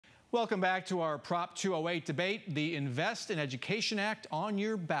Welcome back to our Prop 208 debate, the Invest in Education Act on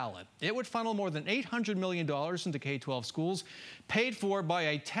your ballot. It would funnel more than $800 million into K-12 schools, paid for by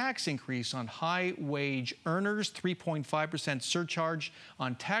a tax increase on high-wage earners, 3.5% surcharge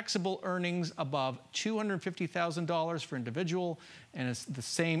on taxable earnings above $250,000 for individual, and it's the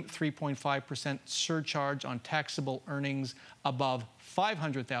same 3.5% surcharge on taxable earnings above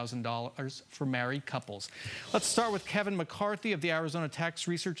 $500,000 for married couples. Let's start with Kevin McCarthy of the Arizona Tax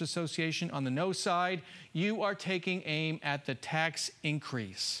Research Association. On the no side, you are taking aim at the tax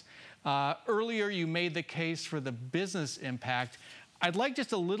increase. Earlier, you made the case for the business impact. I'd like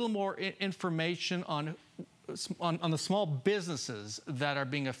just a little more information on the small businesses that are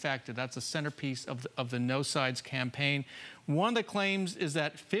being affected. That's a centerpiece of the No Sides campaign. One of the claims is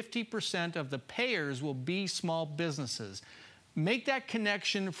that 50% of the payers will be small businesses. Make that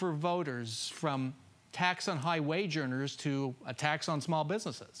connection for voters from tax on high wage earners to a tax on small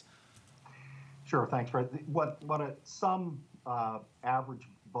businesses. Sure, thanks, Fred. Some average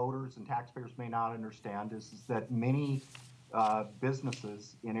voters and taxpayers may not understand is that many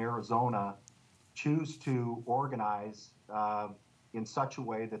businesses in Arizona choose to organize in such a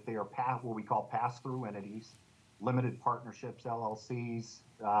way that they are what we call pass-through entities, limited partnerships, LLCs,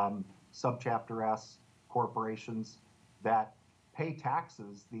 subchapter S corporations that pay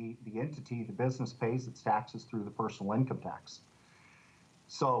taxes. The entity, the business, pays its taxes through the personal income tax.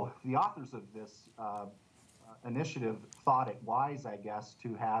 So the authors of this initiative thought it wise, I guess,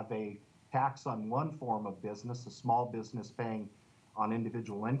 to have a tax on one form of business, a small business paying on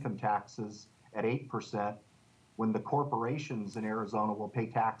individual income taxes at 8%, when the corporations in Arizona will pay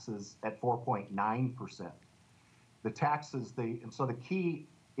taxes at 4.9%. The taxes, and so the key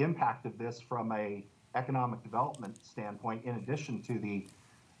impact of this from a economic development standpoint, in addition to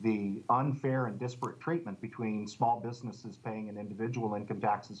the unfair and disparate treatment between small businesses paying an individual income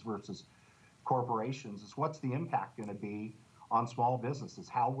taxes versus corporations, is what's the impact going to be on small businesses?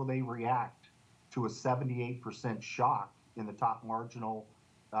 How will they react to a 78% shock in the top marginal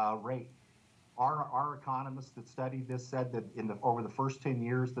rate? Our economists that studied this said that over the first 10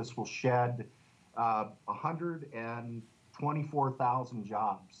 years, this will shed 124,000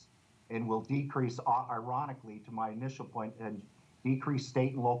 jobs and will decrease, ironically, to my initial point, and decrease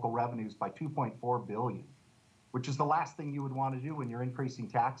state and local revenues by $2.4 billion, which is the last thing you would want to do when you're increasing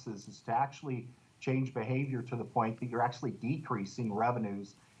taxes, is to actually change behavior to the point that you're actually decreasing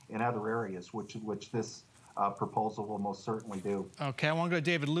revenues in other areas, which this proposal will most certainly do. Okay, I want to go to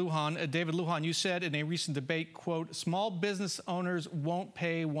David Lujan. David Lujan, you said in a recent debate, quote, small business owners won't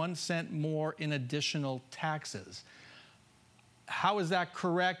pay 1 cent more in additional taxes. How is that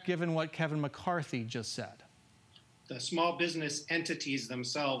correct, given what Kevin McCarthy just said? The small business entities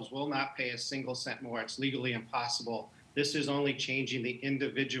themselves will not pay a single cent more. It's legally impossible. This is only changing the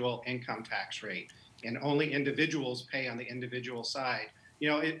individual income tax rate, and only individuals pay on the individual side. You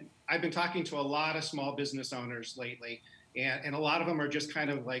know, I've been talking to a lot of small business owners lately, and a lot of them are just kind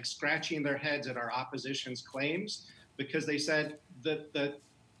of like scratching their heads at our opposition's claims, because they said that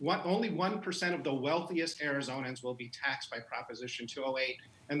only 1% of the wealthiest Arizonans will be taxed by Proposition 208.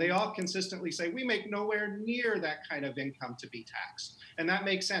 And they all consistently say, we make nowhere near that kind of income to be taxed. And that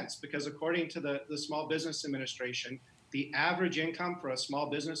makes sense, because according to the Small Business Administration, the average income for a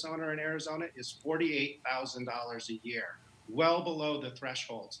small business owner in Arizona is $48,000 a year, well below the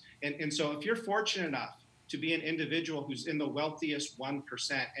thresholds. And so if you're fortunate enough to be an individual who's in the wealthiest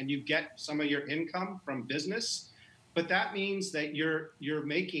 1% and you get some of your income from business, but that means that you're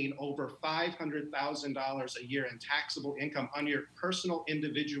making over $500,000 a year in taxable income on your personal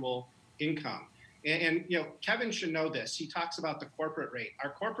individual income. And you know, Kevin should know this. He talks about the corporate rate.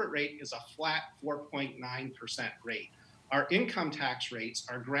 Our corporate rate is a flat 4.9% rate. Our income tax rates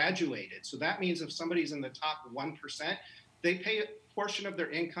are graduated. So that means if somebody's in the top 1%, they pay a portion of their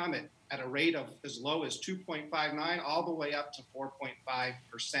income at a rate of as low as 2.59 all the way up to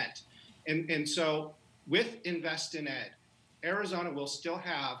 4.5%. And so with Invest in Ed, Arizona will still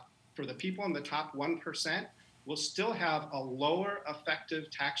have, for the people in the top 1%, will still have a lower effective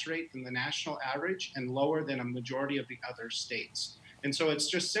tax rate than the national average and lower than a majority of the other states. And so it's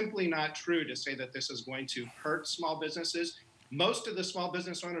just simply not true to say that this is going to hurt small businesses. Most of the small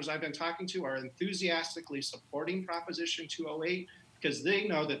business owners I've been talking to are enthusiastically supporting Proposition 208, because they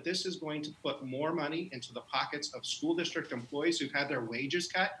know that this is going to put more money into the pockets of school district employees who've had their wages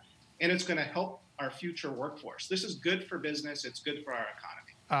cut, and it's going to help our future workforce. This is good for business. It's good for our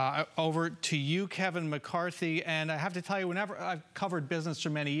economy. Over to you, Kevin McCarthy. And I have to tell you, whenever I've covered business for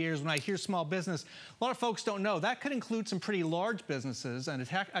many years, when I hear small business, a lot of folks don't know that could include some pretty large businesses. And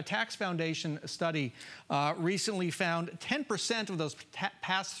a Tax Foundation study recently found 10% of those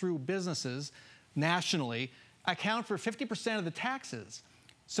pass-through businesses nationally account for 50% of the taxes.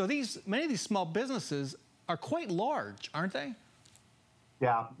 So many of these small businesses are quite large, aren't they?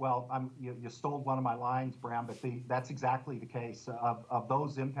 Yeah, well, you stole one of my lines, Bram, but that's exactly the case. Of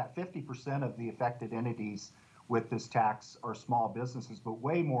those impact, 50% of the affected entities with this tax are small businesses, but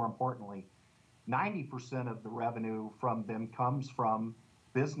way more importantly, 90% of the revenue from them comes from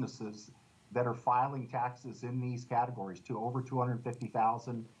businesses that are filing taxes in these categories to over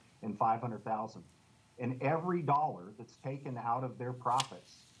 250,000 and 500,000. And every dollar that's taken out of their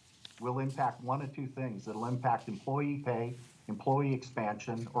profits will impact one of two things. It'll impact employee pay, employee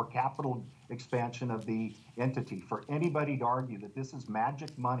expansion, or capital expansion of the entity. For anybody to argue that this is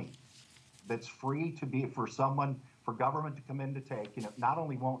magic money that's free to be for government to come in to take, not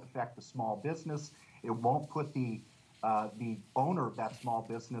only won't affect the small business, it won't put the owner of that small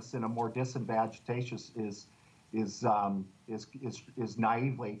business in a more disadvantageous is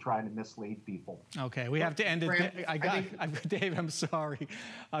naively trying to mislead people. Okay, we have to end it. Dave, I'm sorry.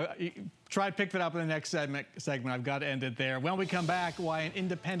 Try to pick that up in the next segment. I've got to end it there. When we come back, why an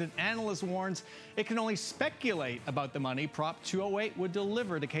independent analyst warns it can only speculate about the money Prop 208 would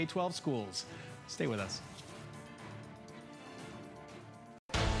deliver to K-12 schools. Stay with us.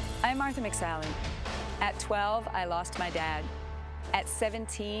 I'm Martha McSally. At 12, I lost my dad. At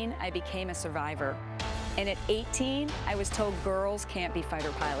 17, I became a survivor. And at 18, I was told girls can't be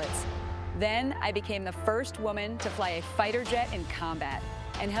fighter pilots. Then I became the first woman to fly a fighter jet in combat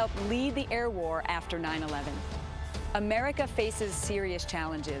and helped lead the air war after 9/11. America faces serious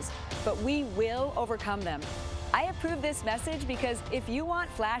challenges, but we will overcome them. I approve this message because if you want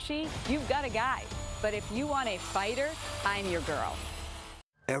flashy, you've got a guy. But if you want a fighter, I'm your girl.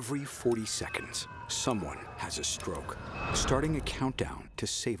 Every 40 seconds, someone has a stroke, starting a countdown to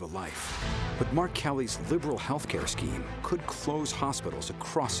save a life. But Mark Kelly's liberal healthcare scheme could close hospitals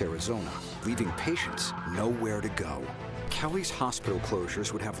across Arizona, leaving patients nowhere to go. Kelly's hospital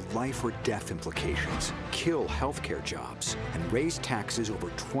closures would have life or death implications, kill healthcare jobs, and raise taxes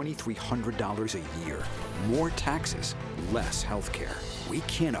over $2,300 a year. More taxes, less healthcare. We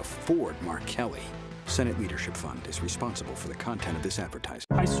can't afford Mark Kelly. Senate Leadership Fund is responsible for the content of this advertisement.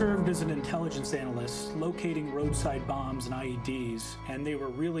 I served as an intelligence analyst locating roadside bombs and IEDs, and they were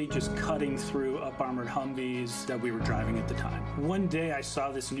really just cutting through up-armored Humvees that we were driving at the time. One day I saw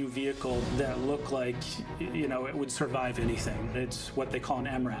this new vehicle that looked like, it would survive anything. It's what they call an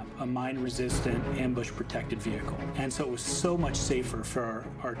MRAP, a mine-resistant, ambush-protected vehicle. And so it was so much safer for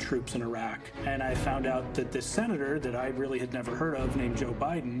our troops in Iraq. And I found out that this senator that I really had never heard of, named Joe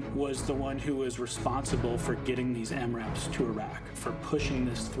Biden, was the one who was responsible for getting these MRAPs to Iraq, for pushing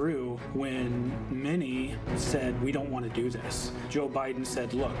this through when many said, we don't want to do this. Joe Biden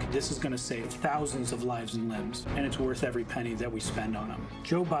said, look, this is going to save thousands of lives and limbs, and it's worth every penny that we spend on them.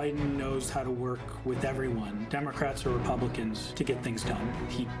 Joe Biden knows how to work with everyone, Democrats or Republicans, to get things done.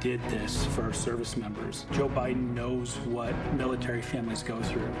 He did this for our service members. Joe Biden knows what military families go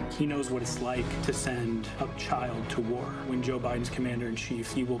through. He knows what it's like to send a child to war. When Joe Biden's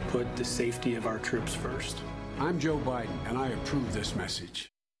commander-in-chief, he will put the safety of our troops first. I'm Joe Biden, and I approve this message.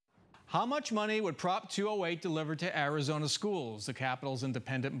 How much money would Prop 208 deliver to Arizona schools? The Capitol's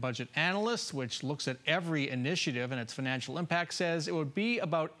independent budget analyst, which looks at every initiative and its financial impact, says it would be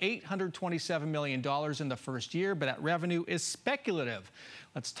about $827 million in the first year, but that revenue is speculative.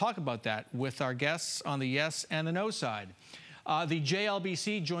 Let's talk about that with our guests on the yes and the no side. The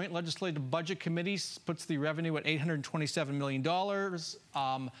JLBC, Joint Legislative Budget Committee, puts the revenue at $827 million.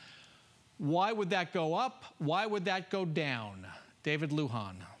 Why would that go up? Why would that go down? David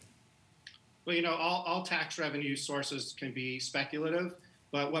Lujan. Well, all tax revenue sources can be speculative,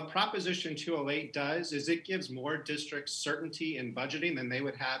 but what Proposition 208 does is it gives more districts certainty in budgeting than they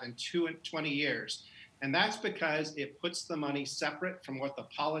would have in 20 years. And that's because it puts the money separate from what the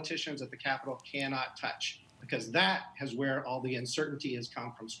politicians at the Capitol cannot touch, because that is where all the uncertainty has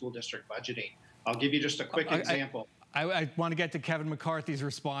come from school district budgeting. I'll give you just a quick example. I want to get to Kevin McCarthy's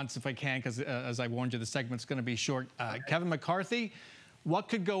response if I can, because as I warned you, the segment's going to be short. Kevin McCarthy, what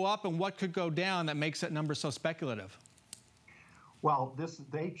could go up and what could go down that makes that number so speculative? Well,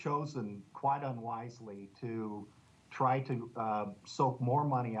 they've chosen quite unwisely to try to soak more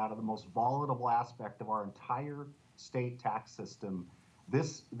money out of the most volatile aspect of our entire state tax system.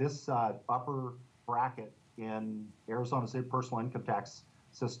 This upper bracket in Arizona's personal income tax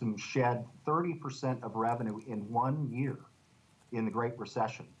system shed 30% of revenue in 1 year. in the Great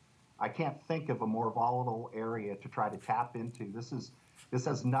Recession. I can't think of a more volatile area to try to tap into. This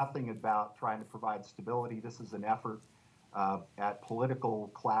has nothing about trying to provide stability. This is an effort at political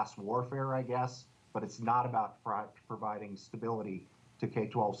class warfare, I guess, but it's not about providing stability to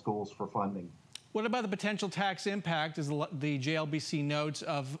K-12 schools for funding. What about the potential tax impact, as the JLBC notes,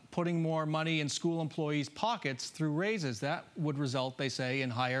 of putting more money in school employees' pockets through raises? That would result, they say, in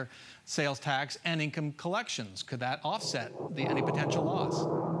higher sales tax and income collections. Could that offset any potential loss?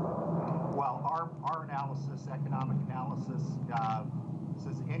 Well, our analysis, economic analysis,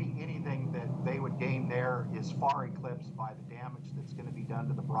 says anything that they would gain there is far eclipsed by the damage that's going to be done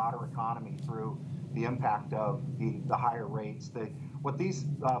to the broader economy through the impact of the higher rates. What these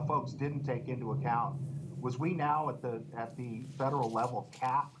folks didn't take into account was we now at the federal level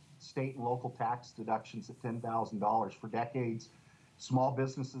cap state and local tax deductions at $10,000 for decades. Small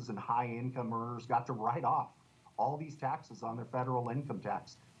businesses and high income earners got to write off all these taxes on their federal income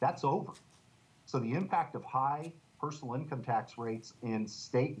tax. That's over. So the impact of high personal income tax rates in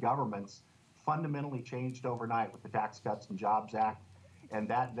state governments fundamentally changed overnight with the Tax Cuts and Jobs Act, and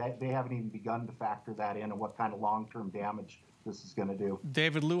that they haven't even begun to factor that in and what kind of long-term damage this is going to do.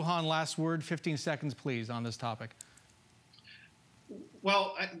 David Lujan, last word, 15 seconds, please, on this topic.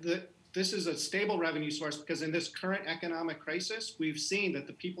 Well, this is a stable revenue source because in this current economic crisis, we've seen that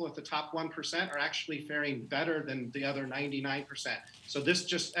the people at the top 1% are actually faring better than the other 99%. So this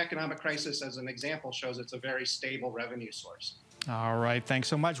just economic crisis, as an example, shows it's a very stable revenue source. All right, thanks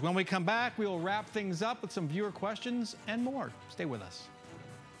so much. When we come back, we will wrap things up with some viewer questions and more. Stay with us.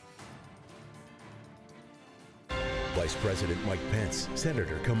 Vice President Mike Pence,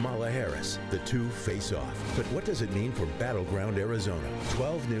 Senator Kamala Harris. The two face off. But what does it mean for battleground Arizona?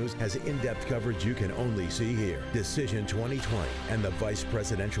 12 News has in-depth coverage you can only see here. Decision 2020 and the vice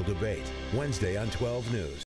presidential debate. Wednesday on 12 News.